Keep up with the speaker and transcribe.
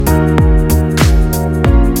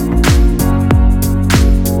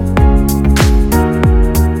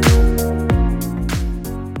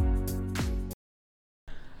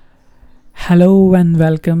Hello and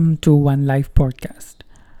welcome to One Life podcast.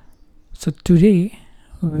 So today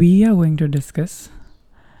we are going to discuss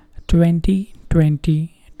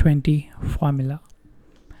 2020 formula.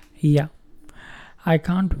 Yeah, I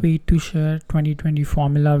can't wait to share 2020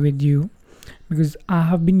 formula with you because I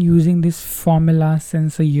have been using this formula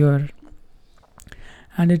since a year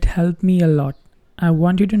and it helped me a lot. I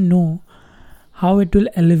want you to know how it will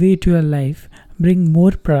elevate your life, bring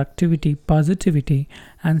more productivity, positivity,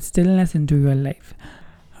 and stillness into your life.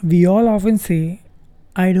 We all often say,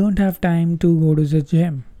 I don't have time to go to the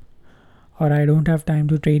gym, or I don't have time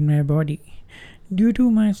to train my body. Due to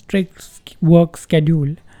my strict work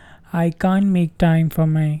schedule, I can't make time for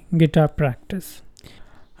my guitar practice.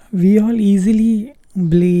 We all easily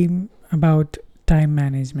blame about time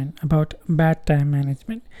management, about bad time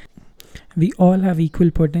management. We all have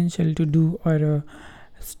equal potential to do or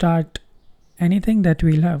start anything that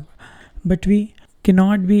we love, but we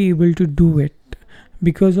cannot be able to do it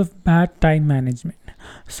because of bad time management.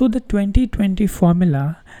 So, the 2020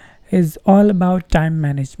 formula is all about time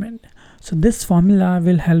management. So, this formula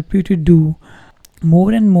will help you to do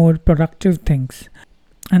more and more productive things,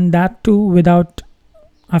 and that too without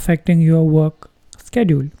affecting your work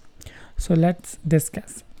schedule. So, let's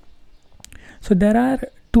discuss. So, there are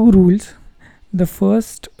two rules. The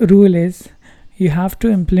first rule is you have to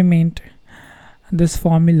implement this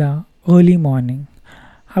formula early morning.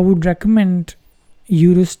 I would recommend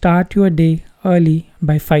you to start your day early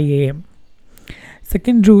by 5 a.m.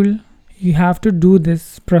 Second rule, you have to do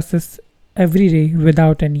this process every day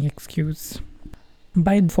without any excuse.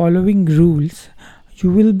 By following rules, you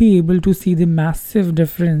will be able to see the massive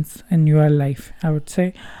difference in your life. I would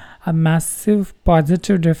say a massive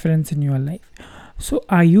positive difference in your life. So,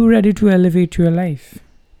 are you ready to elevate your life?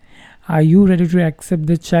 Are you ready to accept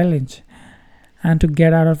the challenge and to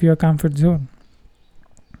get out of your comfort zone?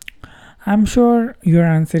 I'm sure your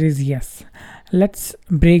answer is yes. Let's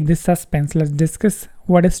break the suspense. Let's discuss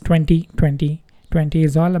what is 2020. 20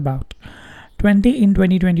 is all about. 20 in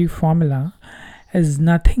 2020 formula is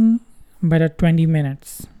nothing but a 20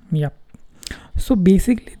 minutes. Yep. So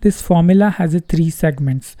basically this formula has a three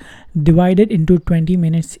segments divided into 20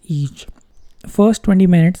 minutes each. First 20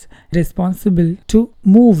 minutes responsible to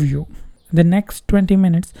move you. The next 20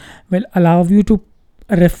 minutes will allow you to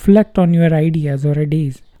reflect on your ideas or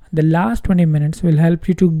ideas. The last 20 minutes will help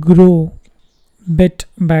you to grow bit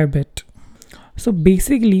by bit. So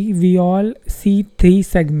basically, we all see three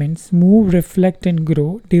segments: move, reflect, and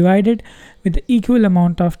grow, divided with the equal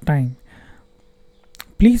amount of time.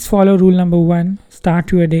 Please follow rule number one: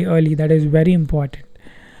 start your day early. That is very important.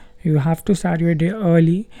 You have to start your day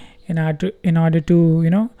early in order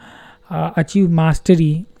to achieve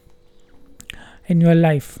mastery in your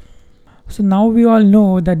life. So now we all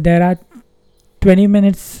know that there are 20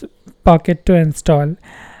 minutes pocket to install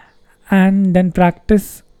and then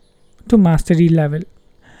practice to mastery level.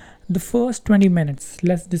 The first 20 minutes,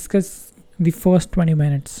 let's discuss the first 20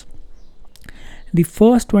 minutes. The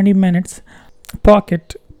first 20 minutes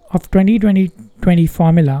pocket of 2020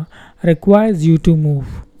 formula requires you to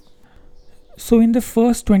move. So in the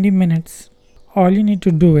first 20 minutes, all you need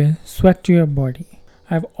to do is sweat your body.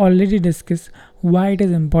 I've already discussed why it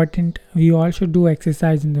is important we all should do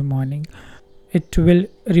exercise in the morning. It will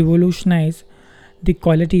revolutionize the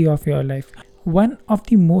quality of your life. One of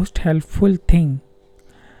the most helpful thing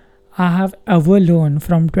I have ever learned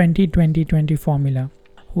from 2020 formula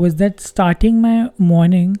was that starting my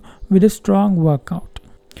morning with a strong workout.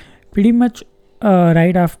 Pretty much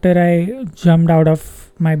right after I jumped out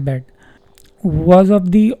of my bed was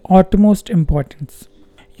of the utmost importance.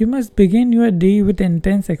 You must begin your day with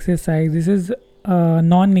intense exercise. This is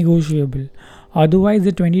non-negotiable. Otherwise,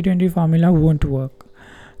 the 2020 formula won't work.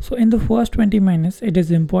 So, in the first 20 minutes, it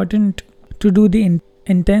is important to do the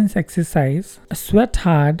intense exercise, sweat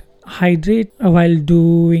hard, hydrate while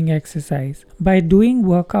doing exercise. By doing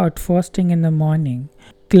workout first thing in the morning,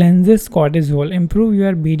 cleanses cortisol, improve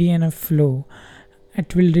your BDNF flow.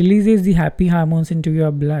 It will releases the happy hormones into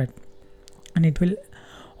your blood, and it will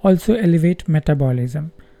also elevate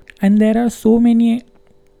metabolism. And there are so many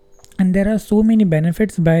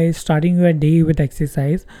benefits by starting your day with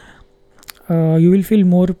exercise. You will feel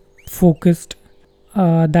more focused.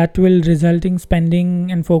 That will result in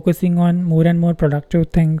spending and focusing on more and more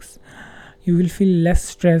productive things. You will feel less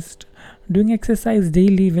stressed. Doing exercise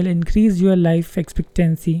daily will increase your life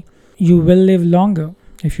expectancy. You will live longer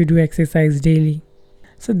if you do exercise daily.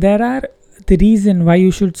 So there are the reason why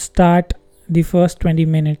you should start the first 20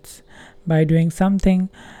 minutes by doing something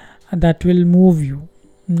that will move you.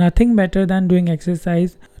 Nothing better than doing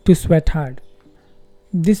exercise to sweat hard.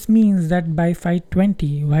 This means that by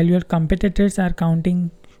 5:20, while your competitors are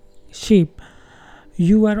counting sheep,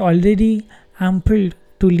 you are already ample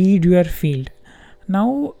to lead your field.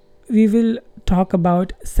 Now we will talk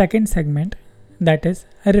about second segment, that is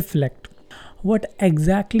reflect. What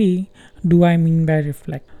exactly do I mean by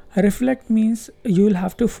reflect? Reflect means you will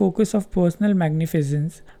have to focus of personal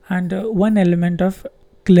magnificence, and one element of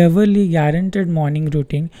cleverly guaranteed morning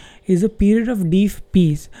routine is a period of deep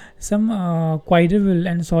peace, some quiet will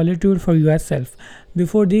and solitude for yourself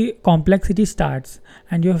before the complexity starts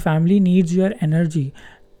and your family needs your energy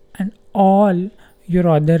and all your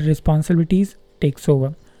other responsibilities takes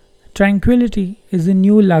over. Tranquility is a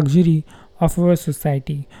new luxury of our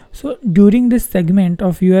society. So, during this segment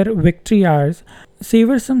of your victory hours,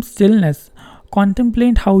 savor some stillness,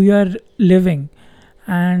 contemplate how you are living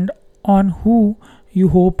and on who you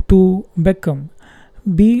hope to become.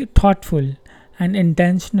 Be thoughtful and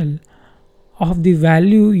intentional of the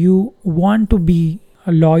value you want to be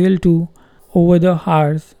loyal to over the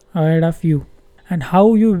hours ahead of you and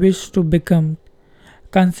how you wish to become.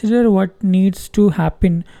 Consider what needs to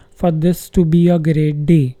happen for this to be a great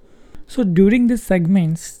day. So, during this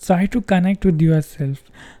segments, try to connect with yourself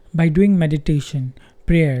by doing meditation,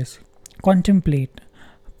 prayers, contemplate,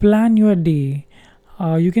 plan your day.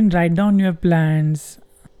 You can write down your plans.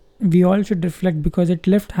 We all should reflect because it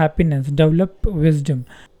lifts happiness, develop wisdom.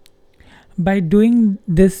 By doing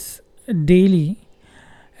this daily,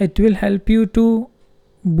 it will help you to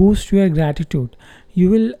boost your gratitude. You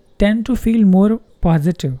will tend to feel more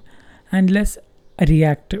positive and less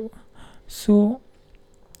reactive. So,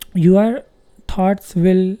 your thoughts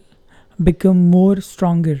will become more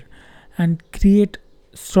stronger and create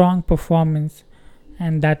strong performance,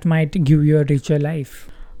 and that might give you a richer life.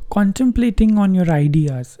 Contemplating on your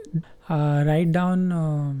ideas, write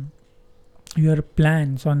down your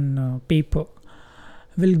plans on paper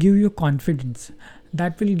will give you confidence.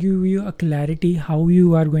 That will give you a clarity how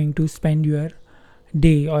you are going to spend your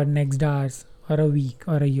day or next hours or a week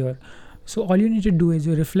or a year. So all you need to do is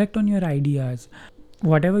you reflect on your ideas,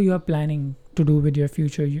 whatever you are planning to do with your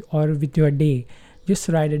future or with your day, just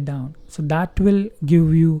write it down. So that will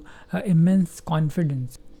give you immense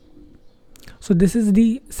confidence. So this is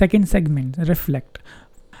the second segment, reflect.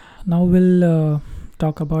 Now we'll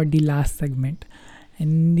talk about the last segment.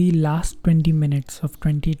 In the last 20 minutes of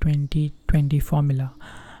 2020 formula,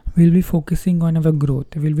 we'll be focusing on our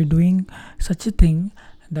growth. We'll be doing such a thing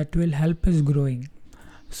that will help us growing.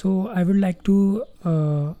 So I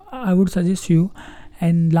would suggest you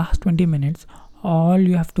in last 20 minutes, all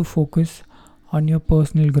you have to focus on your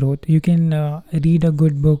personal growth. You can read a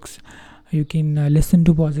good books. You can listen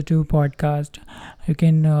to positive podcast. You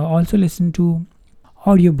can also listen to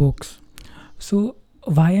audiobooks. So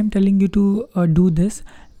why I'm telling you to do this,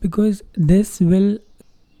 because this will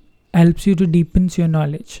helps you to deepens your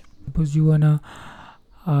knowledge. Suppose you wanna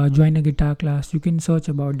join a guitar class, you can search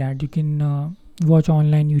about that. You can watch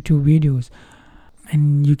online YouTube videos,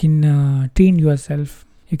 and you can train yourself.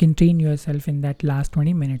 You can train yourself in that last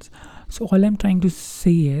 20 minutes. So all I'm trying to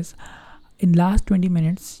say is, in last 20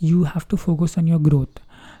 minutes, you have to focus on your growth.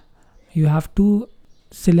 You have to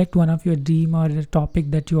select one of your dream or a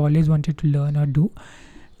topic that you always wanted to learn or do.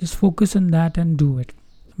 Just focus on that and do it.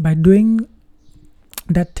 By doing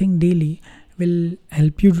that thing daily will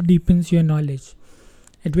help you to deepen your knowledge.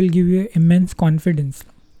 It will give you immense confidence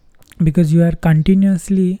because you are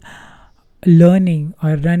continuously learning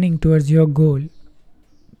or running towards your goal.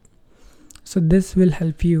 So this will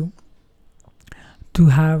help you to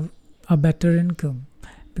have a better income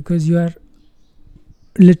because you are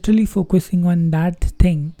literally focusing on that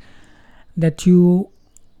thing that you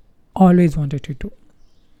always wanted to do.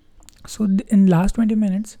 So in last 20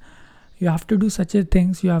 minutes, you have to do such a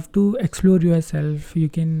things. You have to explore yourself. You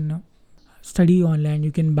can study online.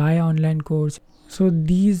 You can buy online course. So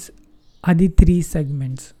these are the three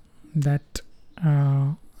segments that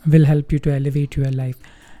will help you to elevate your life,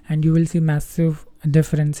 and you will see massive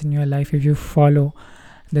difference in your life if you follow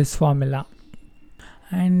this formula.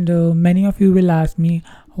 And many of you will ask me,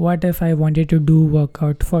 what if I wanted to do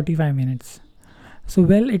workout 45 minutes? So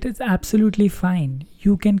well, it is absolutely fine.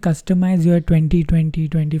 You can customize your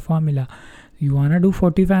 20-20-20 formula. You want to do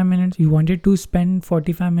 45 minutes, you wanted to spend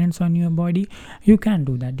 45 minutes on your body, you can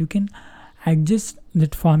do that. You can adjust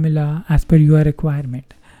that formula as per your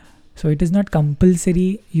requirement. So it is not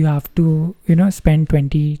compulsory you have to spend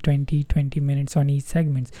 20 minutes on each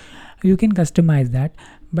segment. You can customize that,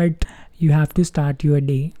 but you have to start your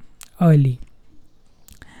day early,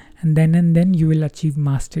 and then you will achieve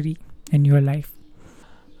mastery in your life.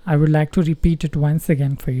 I would like to repeat it once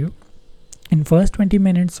again for you. In first 20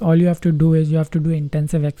 minutes, all you have to do is you have to do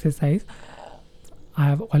intensive exercise. I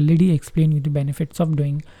have already explained you the benefits of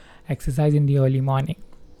doing exercise in the early morning.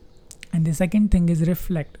 And the second thing is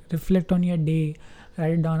reflect on your day.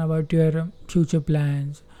 Write down about your future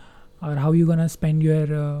plans, or how you're gonna spend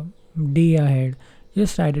your day ahead.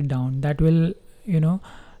 Just write it down. That will,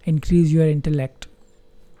 increase your intellect,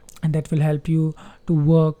 and that will help you to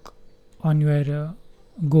work on your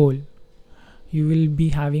goal. You will be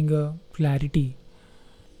having a clarity.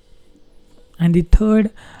 And the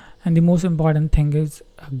third and the most important thing is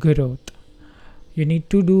growth. You need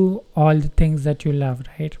to do all the things that you love,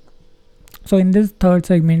 right? So in this third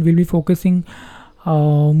segment, we'll be focusing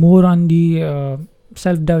more on the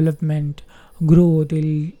self development, growth.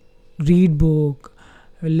 We'll read book,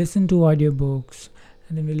 we'll listen to audiobooks,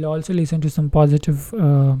 and then we'll also listen to some positive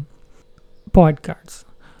podcasts.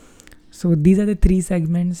 So these are the three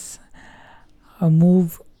segments: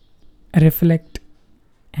 move, reflect,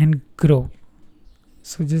 and grow.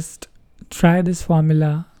 So just try this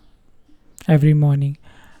formula every morning.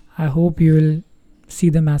 I hope you will see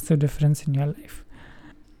the massive difference in your life.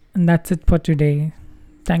 And that's it for today.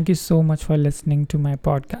 Thank you so much for listening to my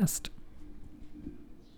podcast.